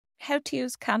how to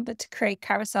use Canva to create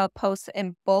carousel posts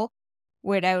in bulk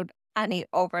without any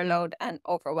overload and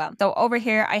overwhelm. So over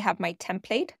here, I have my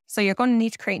template. So you're going to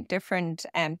need to create different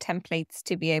templates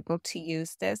to be able to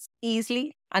use this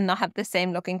easily and not have the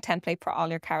same looking template for all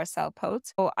your carousel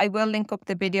posts. So I will link up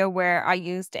the video where I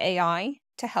used AI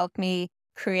to help me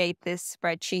create this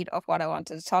spreadsheet of what I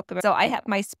wanted to talk about. So I have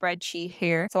my spreadsheet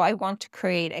here. So I want to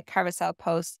create a carousel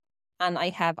post and I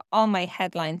have all my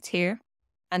headlines here.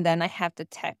 And then I have the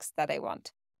text that I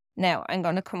want. Now I'm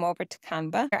going to come over to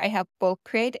Canva. I have bulk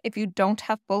create. If you don't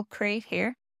have bulk create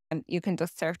here, you can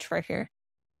just search for here,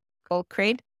 bulk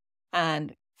create,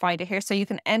 and find it here. So you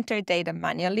can enter data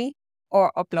manually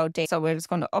or upload data. So we're just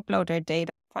going to upload our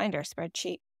data, find our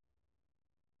spreadsheet.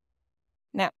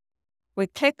 Now we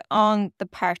click on the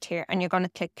part here and you're going to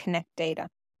click connect data.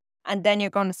 And then you're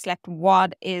going to select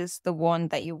what is the one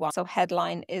that you want. So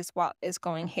headline is what is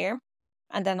going here.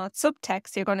 And then on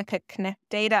subtext, you're going to click connect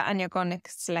data and you're going to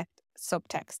select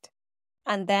subtext.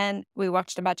 And then we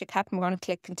watch the magic happen. We're going to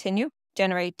click continue,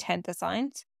 generate 10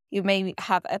 designs. You may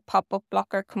have a pop-up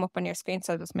blocker come up on your screen,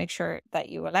 so just make sure that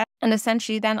you allow. And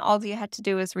essentially then all you had to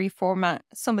do is reformat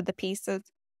some of the pieces.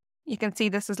 You can see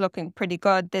this is looking pretty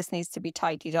good. This needs to be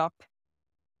tidied up.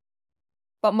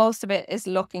 But most of it is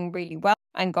looking really well.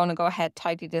 I'm going to go ahead,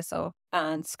 tidy this up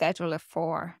and schedule it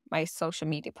for my social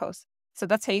media posts. So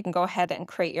that's how you can go ahead and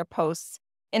create your posts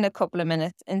in a couple of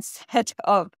minutes instead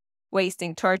of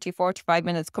wasting 30, 45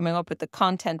 minutes coming up with the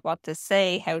content, what to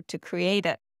say, how to create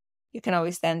it. You can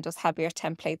always then just have your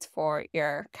templates for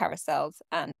your carousels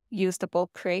and use the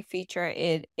bulk create feature.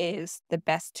 It is the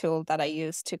best tool that I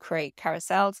use to create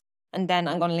carousels. And then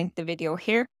I'm going to link the video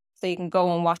here so you can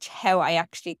go and watch how I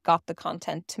actually got the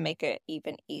content to make it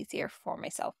even easier for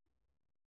myself.